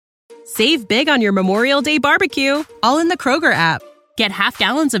Save big on your Memorial Day barbecue, all in the Kroger app. Get half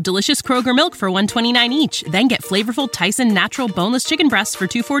gallons of delicious Kroger milk for $1.29 each. Then get flavorful Tyson natural boneless chicken breasts for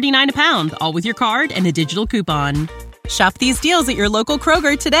 $2.49 a pound, all with your card and a digital coupon. Shop these deals at your local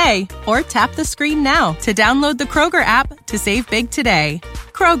Kroger today, or tap the screen now to download the Kroger app to save big today.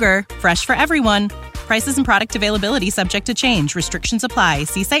 Kroger, fresh for everyone. Prices and product availability subject to change. Restrictions apply.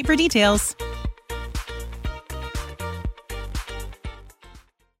 See site for details.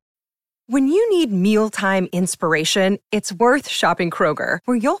 When you need mealtime inspiration, it's worth shopping Kroger,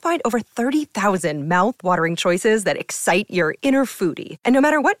 where you'll find over 30,000 mouth-watering choices that excite your inner foodie. And no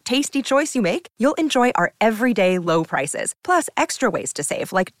matter what tasty choice you make, you'll enjoy our everyday low prices, plus extra ways to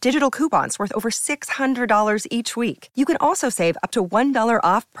save, like digital coupons worth over $600 each week. You can also save up to $1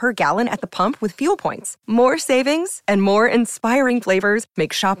 off per gallon at the pump with fuel points. More savings and more inspiring flavors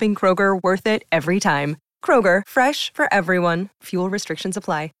make shopping Kroger worth it every time. Kroger, fresh for everyone. Fuel restrictions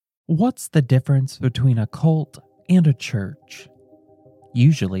apply. What's the difference between a cult and a church?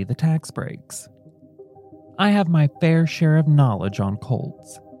 Usually the tax breaks. I have my fair share of knowledge on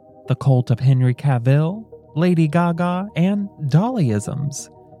cults. The cult of Henry Cavill, Lady Gaga, and Dollyisms.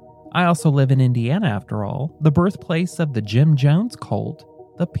 I also live in Indiana, after all, the birthplace of the Jim Jones cult,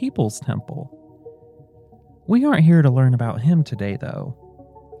 the People's Temple. We aren't here to learn about him today, though.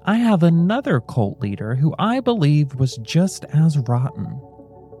 I have another cult leader who I believe was just as rotten.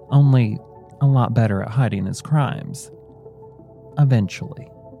 Only a lot better at hiding his crimes. Eventually.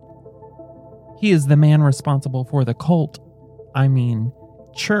 He is the man responsible for the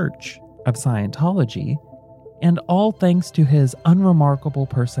Church of Scientology, and all thanks to his unremarkable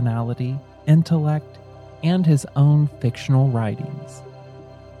personality, intellect, and his own fictional writings.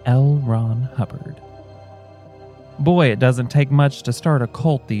 L. Ron Hubbard. Boy, it doesn't take much to start a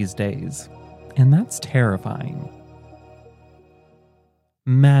cult these days, and that's terrifying.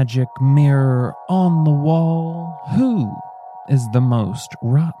 Magic mirror on the wall, who is the most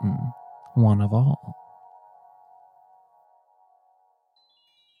rotten one of all?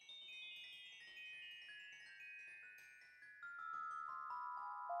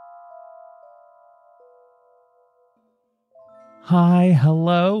 Hi,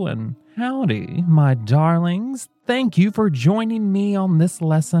 hello, and howdy, my darlings. Thank you for joining me on this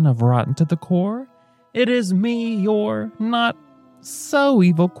lesson of Rotten to the Core. It is me, your not so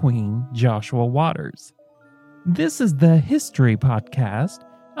evil queen, Joshua Waters. This is the history podcast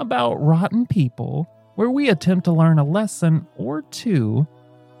about rotten people, where we attempt to learn a lesson or two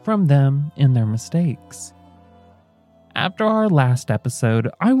from them in their mistakes. After our last episode,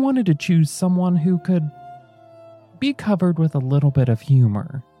 I wanted to choose someone who could be covered with a little bit of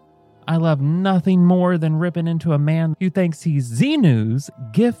humor. I love nothing more than ripping into a man who thinks he's Xenu's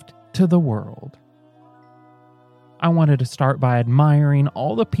gift to the world. I wanted to start by admiring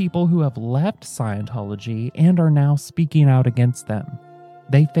all the people who have left Scientology and are now speaking out against them.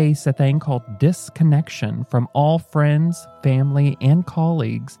 They face a thing called disconnection from all friends, family, and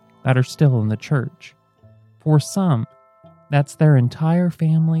colleagues that are still in the church. For some, that's their entire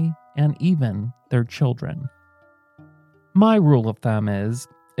family and even their children. My rule of thumb is,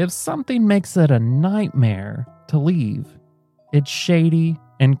 if something makes it a nightmare to leave, it's shady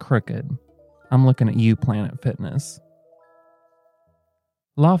and crooked. I'm looking at you, Planet Fitness.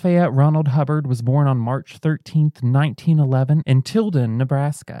 Lafayette Ronald Hubbard was born on March 13, 1911 in Tilden,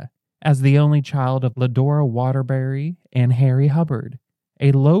 Nebraska, as the only child of Ladora Waterbury and Harry Hubbard,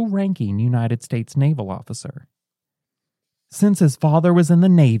 a low-ranking United States naval officer. Since his father was in the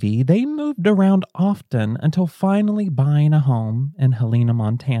Navy, they moved around often until finally buying a home in Helena,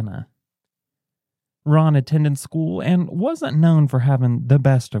 Montana. Ron attended school and wasn't known for having the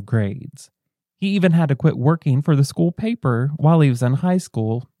best of grades. He even had to quit working for the school paper while he was in high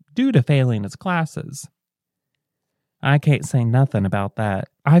school due to failing his classes. I can't say nothing about that.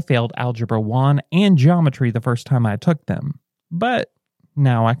 I failed Algebra 1 and Geometry the first time I took them. But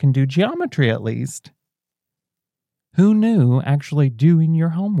now I can do Geometry at least. Who knew actually doing your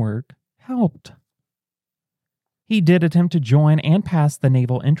homework helped? He did attempt to join and pass the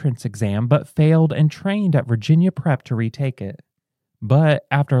naval entrance exam, but failed and trained at Virginia Prep to retake it. But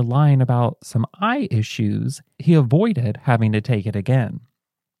after lying about some eye issues, he avoided having to take it again.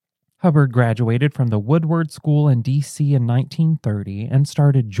 Hubbard graduated from the Woodward School in D.C. in 1930 and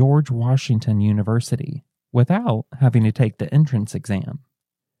started George Washington University without having to take the entrance exam.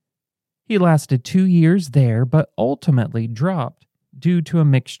 He lasted 2 years there, but ultimately dropped due to a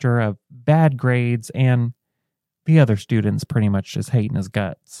mixture of bad grades and the other students pretty much just hating his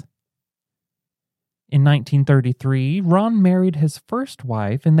guts. In 1933, Ron married his first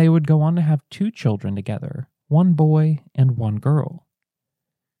wife, and they would go on to have 2 children together, 1 boy and 1 girl.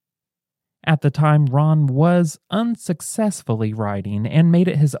 At the time, Ron was unsuccessfully writing and made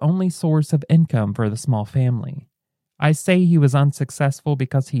it his only source of income for the small family. I say he was unsuccessful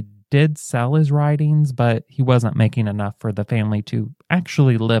because he did sell his writings, but he wasn't making enough for the family to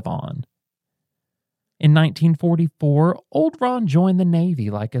actually live on. In 1944, old Ron joined the Navy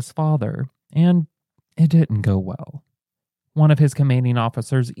like his father, and it didn't go well. One of his commanding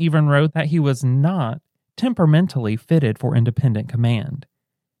officers even wrote that he was not temperamentally fitted for independent command.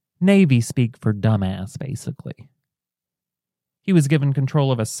 Navy speak for dumbass, basically. He was given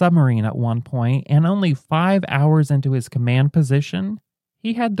control of a submarine at one point, and only 5 hours into his command position,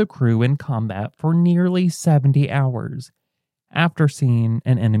 he had the crew in combat for nearly 70 hours after seeing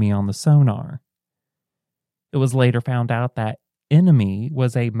an enemy on the sonar. It was later found out that enemy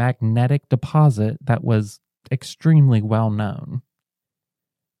was a magnetic deposit that was extremely well known.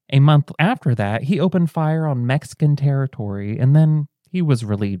 A month after that, he opened fire on Mexican territory, and then he was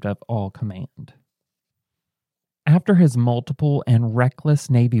relieved of all command. After his multiple and reckless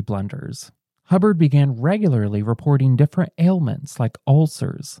Navy blunders, Hubbard began regularly reporting different ailments like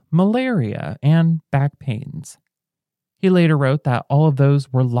ulcers, malaria, and back pains. He later wrote that all of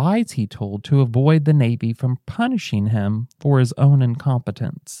those were lies he told to avoid the Navy from punishing him for his own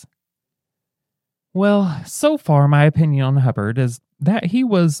incompetence. Well, so far my opinion on Hubbard is that he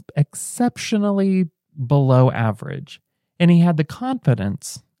was exceptionally below average, and he had the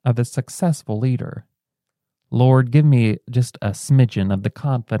confidence of a successful leader. Lord, give me just a smidgen of the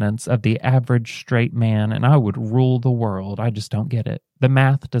confidence of the average straight man, and I would rule the world. I just don't get it. The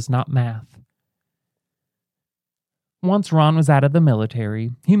math does not math. Once Ron was out of the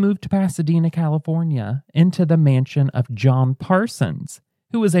military, he moved to Pasadena, California, into the mansion of John Parsons,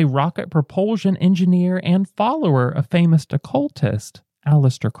 who was a rocket propulsion engineer and follower of famous occultist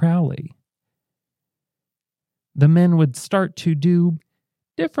Aleister Crowley. The men would start to do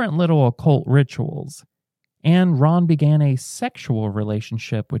different little occult rituals, and Ron began a sexual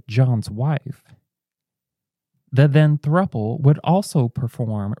relationship with John's wife. The then throuple would also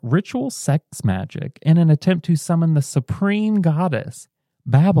perform ritual sex magic in an attempt to summon the supreme goddess,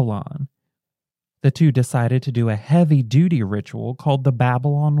 Babylon. The two decided to do a heavy-duty ritual called the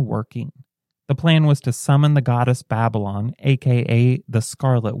Babylon Working. The plan was to summon the goddess Babylon, aka the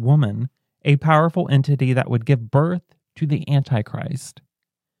Scarlet Woman, a powerful entity that would give birth to the Antichrist.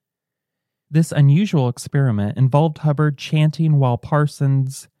 This unusual experiment involved Hubbard chanting while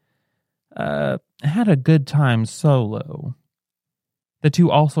Parsons had a good time solo. The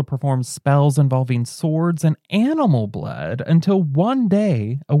two also performed spells involving swords and animal blood until one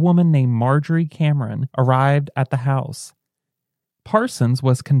day a woman named Marjorie Cameron arrived at the house. Parsons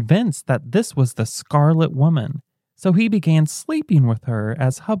was convinced that this was the Scarlet Woman, so he began sleeping with her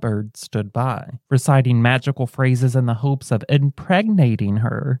as Hubbard stood by, reciting magical phrases in the hopes of impregnating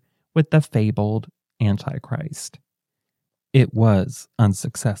her with the fabled Antichrist. It was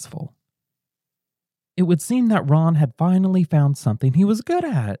unsuccessful. It would seem that Ron had finally found something he was good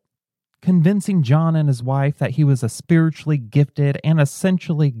at, convincing John and his wife that he was a spiritually gifted and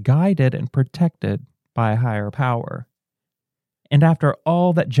essentially guided and protected by a higher power. And after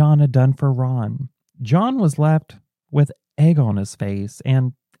all that John had done for Ron, John was left with egg on his face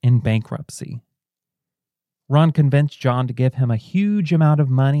and in bankruptcy. Ron convinced John to give him a huge amount of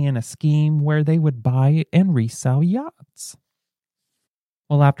money in a scheme where they would buy and resell yachts.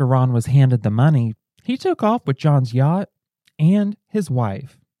 Well, after Ron was handed the money, he took off with John's yacht and his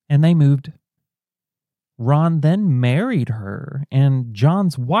wife, and they moved. Ron then married her, and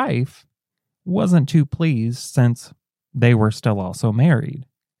John's wife wasn't too pleased since they were still also married.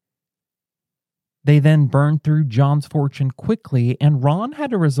 They then burned through John's fortune quickly, and Ron had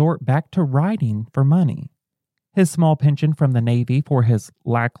to resort back to writing for money. His small pension from the Navy for his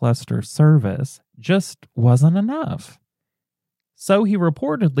lackluster service just wasn't enough. So he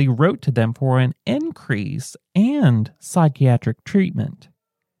reportedly wrote to them for an increase and psychiatric treatment.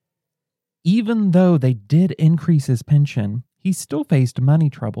 Even though they did increase his pension, he still faced money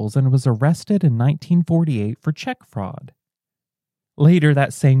troubles and was arrested in 1948 for check fraud. Later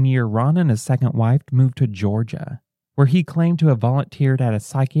that same year, Ron and his second wife moved to Georgia, where he claimed to have volunteered at a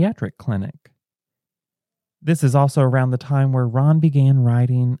psychiatric clinic. This is also around the time where Ron began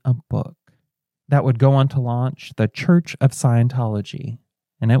writing a book that would go on to launch the Church of Scientology,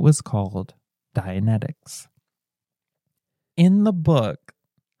 and it was called Dianetics. In the book,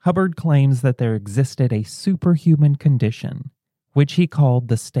 Hubbard claims that there existed a superhuman condition, which he called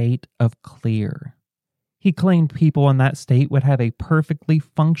the state of clear. He claimed people in that state would have a perfectly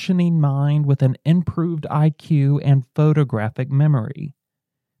functioning mind with an improved IQ and photographic memory.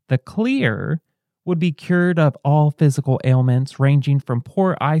 The clear would be cured of all physical ailments ranging from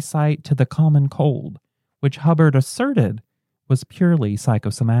poor eyesight to the common cold, which Hubbard asserted was purely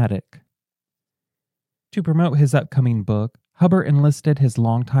psychosomatic. To promote his upcoming book, Hubbard enlisted his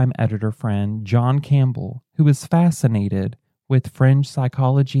longtime editor friend, John Campbell, who was fascinated with fringe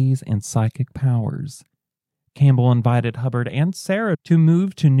psychologies and psychic powers. Campbell invited Hubbard and Sarah to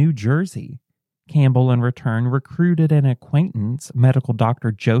move to New Jersey. Campbell, in return, recruited an acquaintance, medical doctor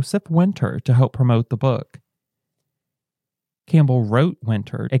Joseph Winter, to help promote the book. Campbell wrote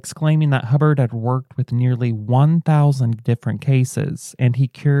Winter, exclaiming that Hubbard had worked with nearly 1,000 different cases, and he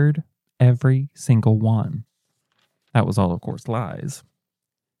cured every single one. That was all, of course, lies.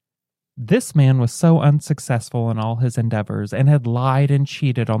 This man was so unsuccessful in all his endeavors and had lied and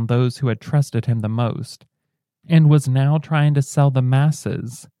cheated on those who had trusted him the most, and was now trying to sell the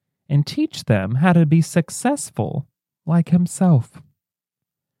masses and teach them how to be successful like himself.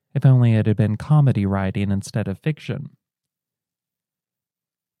 If only it had been comedy writing instead of fiction.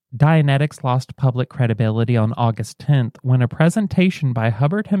 Dianetics lost public credibility on August 10th when a presentation by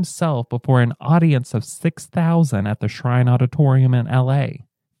Hubbard himself before an audience of 6,000 at the Shrine Auditorium in LA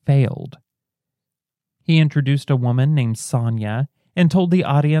failed. He introduced a woman named Sonia and told the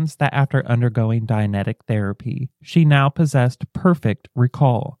audience that after undergoing Dianetic therapy, she now possessed perfect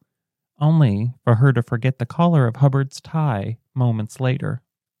recall, only for her to forget the collar of Hubbard's tie moments later.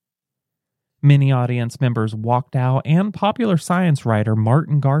 Many audience members walked out, and popular science writer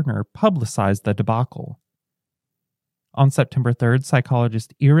Martin Gardner publicized the debacle. On September 3rd,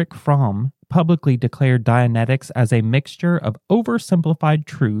 psychologist Erich Fromm publicly declared Dianetics as a mixture of oversimplified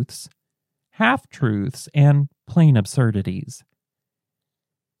truths, half-truths, and plain absurdities.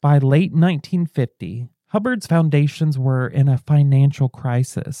 By late 1950, Hubbard's foundations were in a financial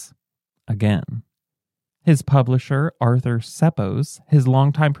crisis. Again. His publisher, Arthur Seppos, his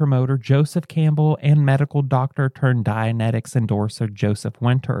longtime promoter, Joseph Campbell, and medical doctor turned Dianetics endorser, Joseph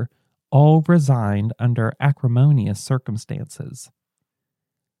Winter, all resigned under acrimonious circumstances.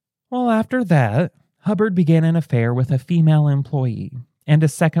 Well, after that, Hubbard began an affair with a female employee, and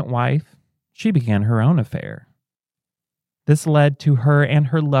his second wife, she began her own affair. This led to her and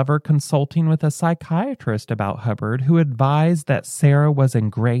her lover consulting with a psychiatrist about Hubbard, who advised that Sarah was in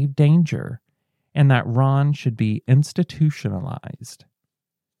grave danger and that Ron should be institutionalized.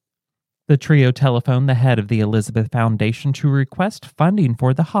 The trio telephoned the head of the Elizabeth Foundation to request funding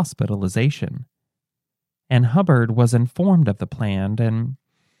for the hospitalization. And Hubbard was informed of the plan, and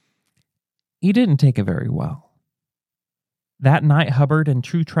he didn't take it very well. That night, Hubbard and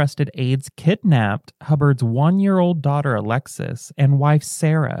two trusted aides kidnapped Hubbard's 1-year-old daughter Alexis and wife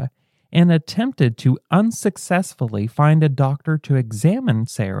Sarah and attempted to unsuccessfully find a doctor to examine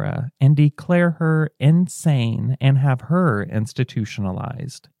Sarah and declare her insane and have her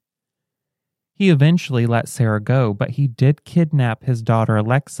institutionalized. He eventually let Sarah go, but he did kidnap his daughter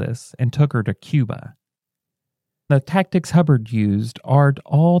Alexis and took her to Cuba. The tactics Hubbard used are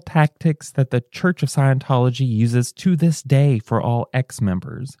all tactics that the Church of Scientology uses to this day for all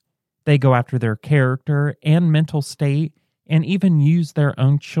ex-members. They go after their character and mental state and even use their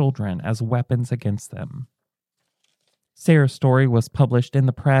own children as weapons against them. Sarah's story was published in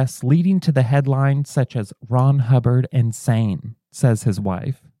the press, leading to the headlines such as "Ron Hubbard Insane," says his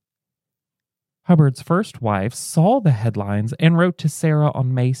wife. Hubbard's first wife saw the headlines and wrote to Sarah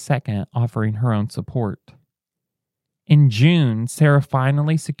on May 2nd, offering her own support. In June, Sarah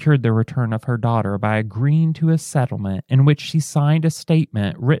finally secured the return of her daughter by agreeing to a settlement in which she signed a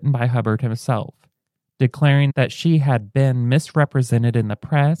statement written by Hubbard himself, declaring that she had been misrepresented in the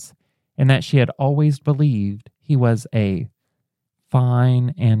press and that she had always believed he was a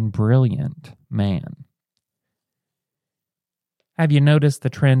fine and brilliant man. Have you noticed the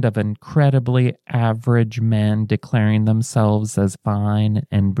trend of incredibly average men declaring themselves as fine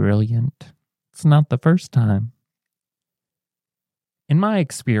and brilliant? It's not the first time. In my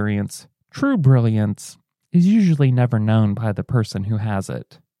experience, true brilliance is usually never known by the person who has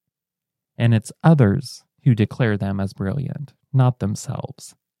it. And it's others who declare them as brilliant, not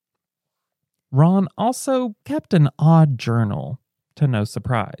themselves. Ron also kept an odd journal, to no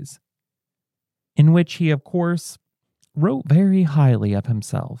surprise, in which he, of course, wrote very highly of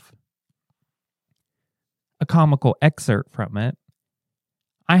himself. A comical excerpt from it: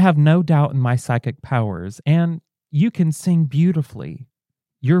 "I have no doubt in my psychic powers, and you can sing beautifully.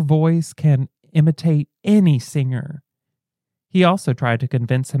 Your voice can imitate any singer." He also tried to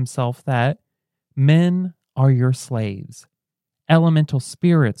convince himself that men are your slaves. Elemental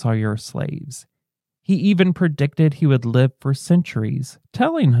spirits are your slaves. He even predicted he would live for centuries,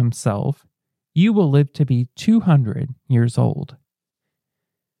 telling himself, "You will live to be 200 years old."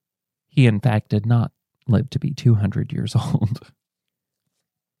 He, in fact, did not live to be 200 years old.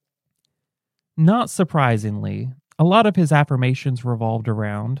 Not surprisingly, a lot of his affirmations revolved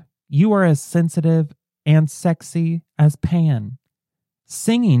around, "You are as sensitive and sexy as Pan.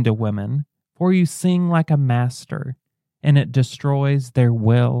 Singing to women, for you sing like a master, and it destroys their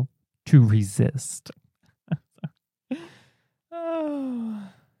will to resist." Oh,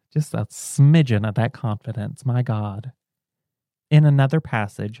 just a smidgen of that confidence, my God. In another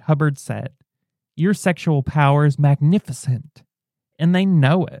passage, Hubbard said, "Your sexual power is magnificent, and they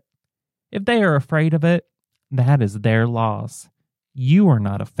know it. If they are afraid of it, that is their loss. You are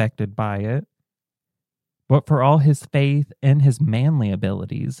not affected by it." But for all his faith and his manly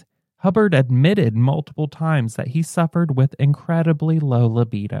abilities, Hubbard admitted multiple times that he suffered with incredibly low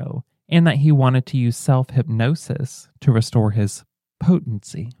libido and that he wanted to use self-hypnosis to restore his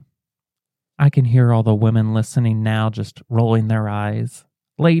potency. I can hear all the women listening now just rolling their eyes.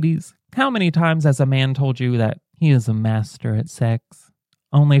 Ladies, how many times has a man told you that he is a master at sex,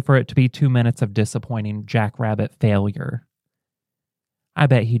 only for it to be 2 minutes of disappointing jackrabbit failure? I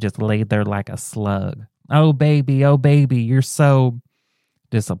bet he just laid there like a slug. Oh baby, you're so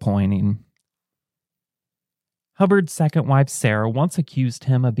disappointing. Hubbard's second wife, Sarah, once accused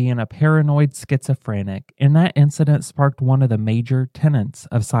him of being a paranoid schizophrenic, and that incident sparked one of the major tenets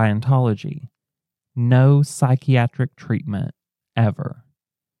of Scientology. No psychiatric treatment, ever.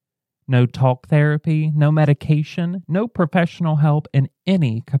 No talk therapy, no medication, no professional help in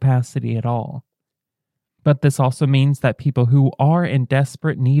any capacity at all. But this also means that people who are in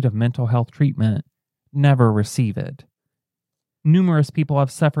desperate need of mental health treatment never receive it. Numerous people have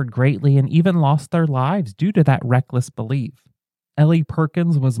suffered greatly and even lost their lives due to that reckless belief. Ellie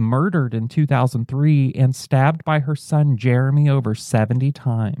Perkins was murdered in 2003 and stabbed by her son Jeremy over 70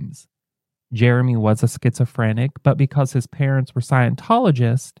 times. Jeremy was a schizophrenic, but because his parents were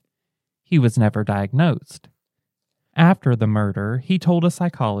Scientologists, he was never diagnosed. After the murder, he told a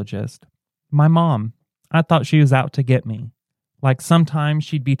psychologist, "My mom, I thought she was out to get me. Like sometimes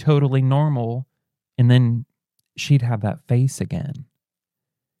she'd be totally normal, and then she'd have that face again."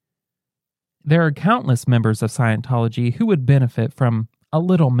 There are countless members of Scientology who would benefit from a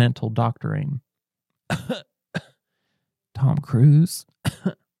little mental doctoring. Tom Cruise.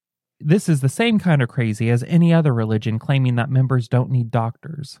 This is the same kind of crazy as any other religion claiming that members don't need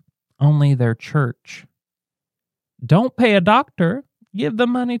doctors, only their church. Don't pay a doctor, give the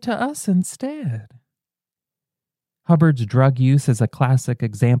money to us instead. Hubbard's drug use is a classic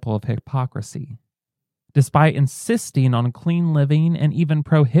example of hypocrisy. Despite insisting on clean living and even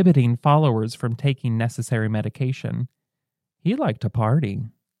prohibiting followers from taking necessary medication, he liked to party.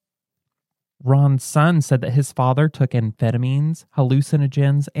 Ron's son said that his father took amphetamines,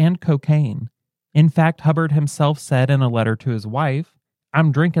 hallucinogens, and cocaine. In fact, Hubbard himself said in a letter to his wife,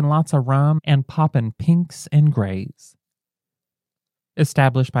 "I'm drinking lots of rum and popping pinks and grays."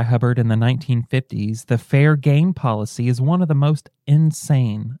 Established by Hubbard in the 1950s, the fair game policy is one of the most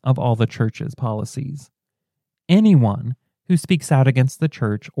insane of all the church's policies. Anyone who speaks out against the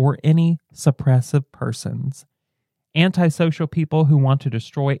church or any suppressive persons, antisocial people who want to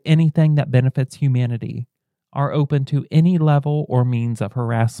destroy anything that benefits humanity, are open to any level or means of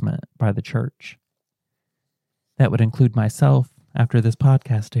harassment by the church. That would include myself after this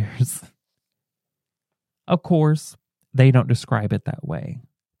podcast airs. Of course, they don't describe it that way,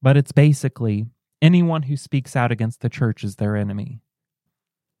 but it's basically anyone who speaks out against the church is their enemy.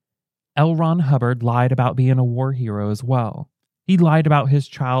 L. Ron Hubbard lied about being a war hero as well. He lied about his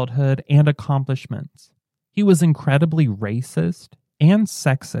childhood and accomplishments. He was incredibly racist and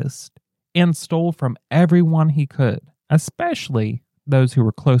sexist and stole from everyone he could, especially those who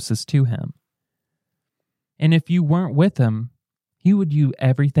were closest to him. And if you weren't with him, he would do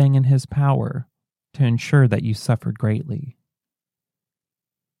everything in his power to ensure that you suffered greatly.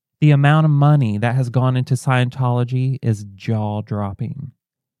 The amount of money that has gone into Scientology is jaw-dropping.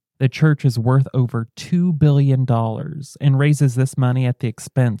 The church is worth over $2 billion and raises this money at the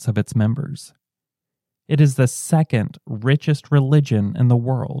expense of its members. It is the second richest religion in the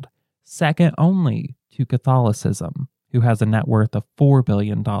world, second only to Catholicism, who has a net worth of $4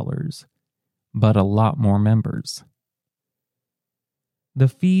 billion, but a lot more members. The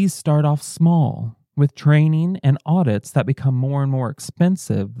fees start off small, with training and audits that become more and more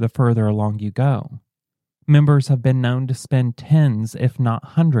expensive the further along you go. Members have been known to spend tens, if not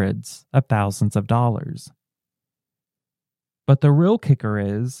hundreds, of thousands of dollars. But the real kicker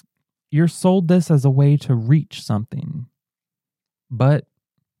is, you're sold this as a way to reach something. But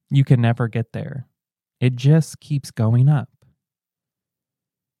you can never get there. It just keeps going up.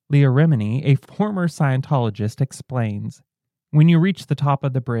 Leah Remini, a former Scientologist, explains, When you reach the top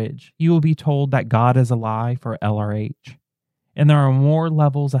of the bridge, you will be told that God is a lie for LRH, and there are more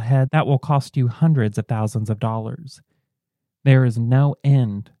levels ahead that will cost you hundreds of thousands of dollars. There is no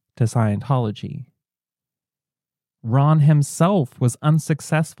end to Scientology. Ron himself was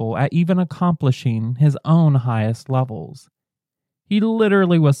unsuccessful at even accomplishing his own highest levels. He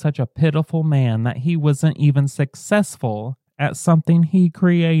literally was such a pitiful man that he wasn't even successful at something he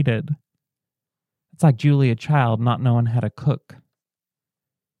created. It's like Julia Child not knowing how to cook.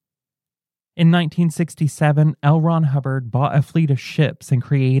 In 1967, L. Ron Hubbard bought a fleet of ships and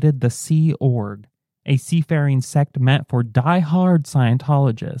created the Sea Org, a seafaring sect meant for die-hard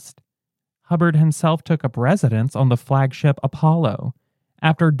Scientologists. Hubbard himself took up residence on the flagship Apollo,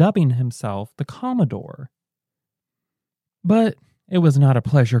 after dubbing himself the Commodore. But it was not a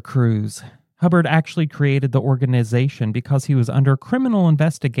pleasure cruise. Hubbard actually created the organization because he was under criminal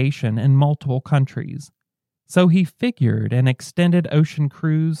investigation in multiple countries, so he figured an extended ocean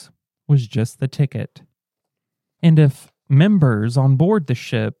cruise was just the ticket. And if members on board the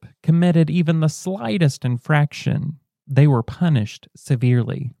ship committed even the slightest infraction, they were punished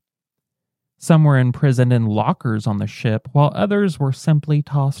severely. Some were imprisoned in lockers on the ship, while others were simply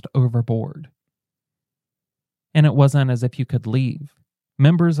tossed overboard. And it wasn't as if you could leave.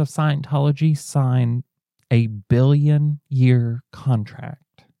 Members of Scientology signed a billion-year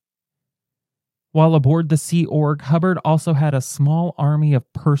contract. While aboard the Sea Org, Hubbard also had a small army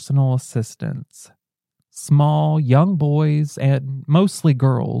of personal assistants. Small, young boys and mostly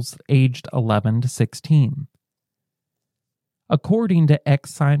girls aged 11 to 16. According to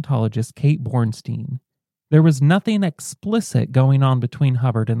ex-Scientologist Kate Bornstein, there was nothing explicit going on between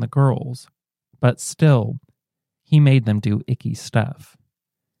Hubbard and the girls, but still, he made them do icky stuff.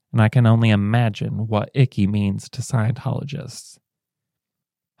 And I can only imagine what icky means to Scientologists.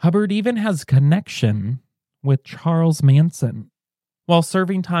 Hubbard even has connection with Charles Manson. While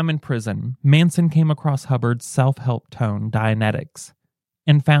serving time in prison, Manson came across Hubbard's self-help tome, Dianetics,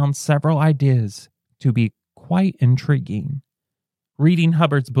 and found several ideas to be quite intriguing. Reading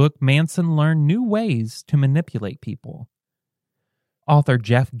Hubbard's book, Manson learned new ways to manipulate people. Author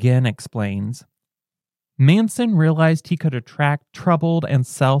Jeff Ginn explains, Manson realized he could attract troubled and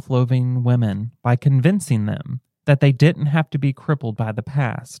self-loathing women by convincing them that they didn't have to be crippled by the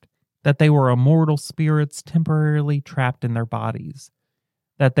past, that they were immortal spirits temporarily trapped in their bodies,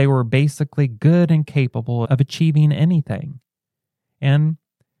 that they were basically good and capable of achieving anything. And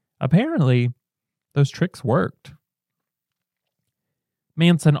apparently, those tricks worked.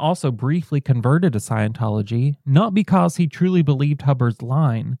 Manson also briefly converted to Scientology, not because he truly believed Hubbard's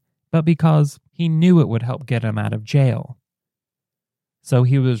line, but because he knew it would help get him out of jail. So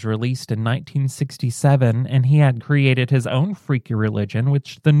he was released in 1967, and he had created his own freaky religion,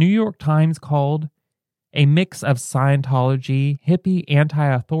 which the New York Times called a mix of Scientology, hippie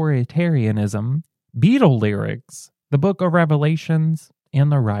anti-authoritarianism, Beatle lyrics, the Book of Revelations,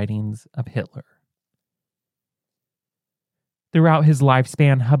 and the writings of Hitler. Throughout his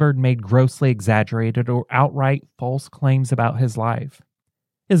lifespan, Hubbard made grossly exaggerated or outright false claims about his life.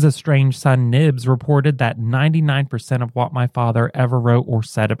 His estranged son Nibs reported that 99% of what my father ever wrote or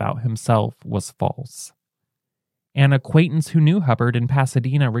said about himself was false. An acquaintance who knew Hubbard in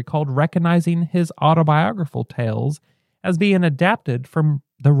Pasadena recalled recognizing his autobiographical tales as being adapted from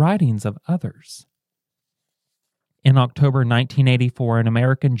the writings of others. In October 1984, an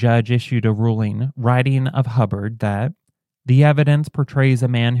American judge issued a ruling writing of Hubbard that the evidence portrays a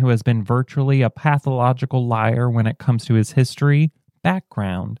man who has been virtually a pathological liar when it comes to his history,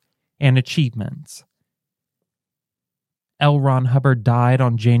 background, and achievements. L. Ron Hubbard died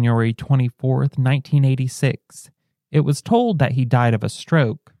on January 24, 1986. It was told that he died of a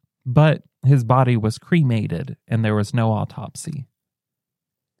stroke, but his body was cremated and there was no autopsy.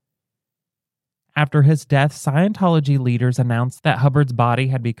 After his death, Scientology leaders announced that Hubbard's body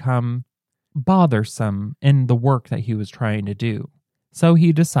had become bothersome in the work that he was trying to do, so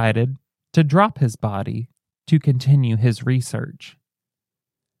he decided to drop his body to continue his research.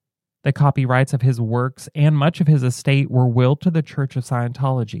 The copyrights of his works and much of his estate were willed to the Church of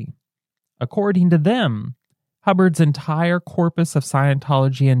Scientology. According to them, Hubbard's entire corpus of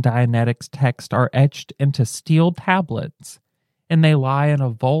Scientology and Dianetics text are etched into steel tablets, and they lie in a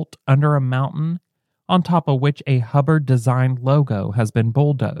vault under a mountain on top of which a Hubbard-designed logo has been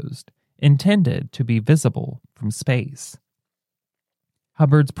bulldozed, intended to be visible from space.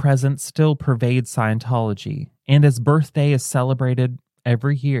 Hubbard's presence still pervades Scientology, and his birthday is celebrated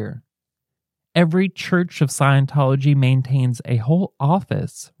every year. Every church of Scientology maintains a whole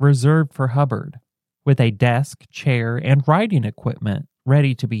office reserved for Hubbard, with a desk, chair, and writing equipment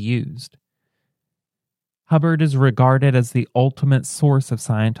ready to be used. Hubbard is regarded as the ultimate source of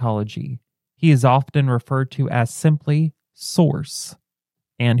Scientology. He is often referred to as simply Source,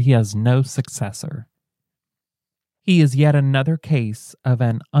 and he has no successor. He is yet another case of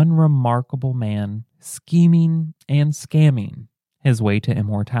an unremarkable man scheming and scamming his way to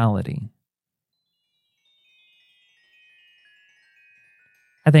immortality.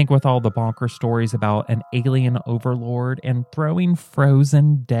 I think with all the bonker stories about an alien overlord and throwing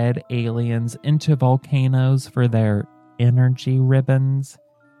frozen dead aliens into volcanoes for their energy ribbons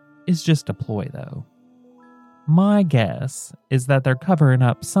is just a ploy, though. My guess is that they're covering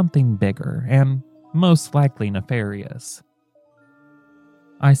up something bigger and most likely nefarious.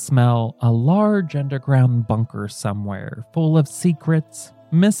 I smell a large underground bunker somewhere full of secrets,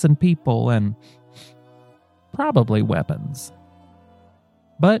 missing people, and probably weapons.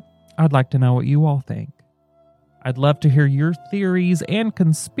 But I'd like to know what you all think. I'd love to hear your theories and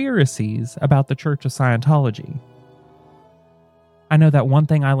conspiracies about the Church of Scientology. I know that one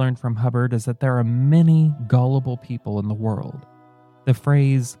thing I learned from Hubbard is that there are many gullible people in the world. The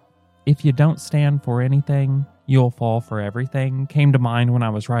phrase, "if you don't stand for anything, you'll fall for everything," came to mind when I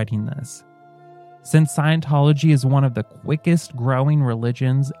was writing this. Since Scientology is one of the quickest growing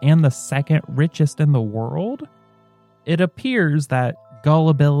religions and the second richest in the world, it appears that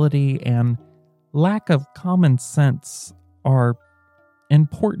gullibility and lack of common sense are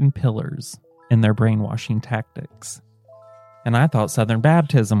important pillars in their brainwashing tactics. And I thought Southern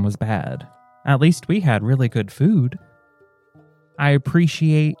baptism was bad. At least we had really good food. I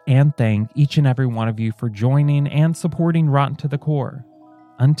appreciate and thank each and every one of you for joining and supporting Rotten to the Core.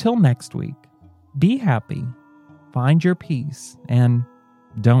 Until next week, be happy, find your peace, and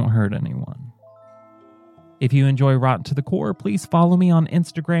don't hurt anyone. If you enjoy Rotten to the Core, please follow me on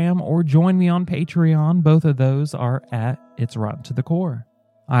Instagram or join me on Patreon. Both of those are at It's Rotten to the Core.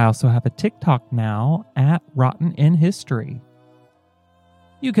 I also have a TikTok now at Rotten in History.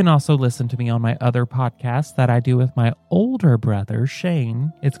 You can also listen to me on my other podcast that I do with my older brother,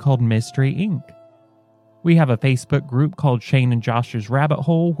 Shane. It's called Mystery Inc. We have a Facebook group called Shane and Josh's Rabbit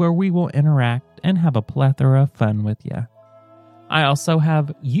Hole where we will interact and have a plethora of fun with you. I also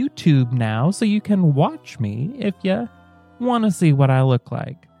have YouTube now, so you can watch me if you want to see what I look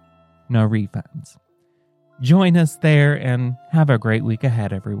like. No refunds. Join us there and have a great week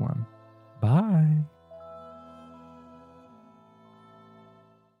ahead, everyone. Bye.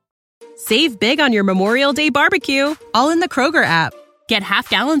 Save big on your Memorial Day barbecue, all in the Kroger app. Get half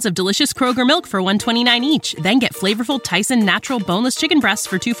gallons of delicious Kroger milk for $1.29 each. Then get flavorful Tyson natural boneless chicken breasts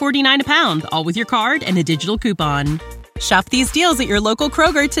for $2.49 a pound, all with your card and a digital coupon. Shop these deals at your local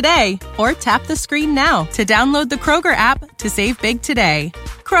Kroger today, or tap the screen now to download the Kroger app to save big today.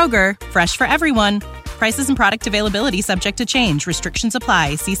 Kroger, fresh for everyone. Prices and product availability subject to change. Restrictions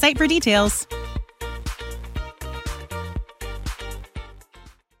apply. See site for details.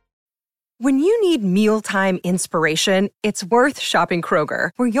 When you need mealtime inspiration, it's worth shopping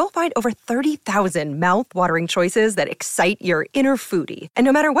Kroger, where you'll find over 30,000 mouth-watering choices that excite your inner foodie. And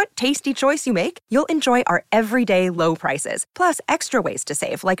no matter what tasty choice you make, you'll enjoy our everyday low prices, plus extra ways to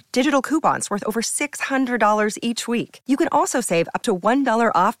save, like digital coupons worth over $600 each week. You can also save up to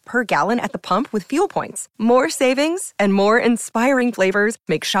 $1 off per gallon at the pump with fuel points. More savings and more inspiring flavors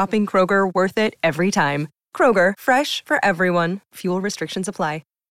make shopping Kroger worth it every time. Kroger, fresh for everyone. Fuel restrictions apply.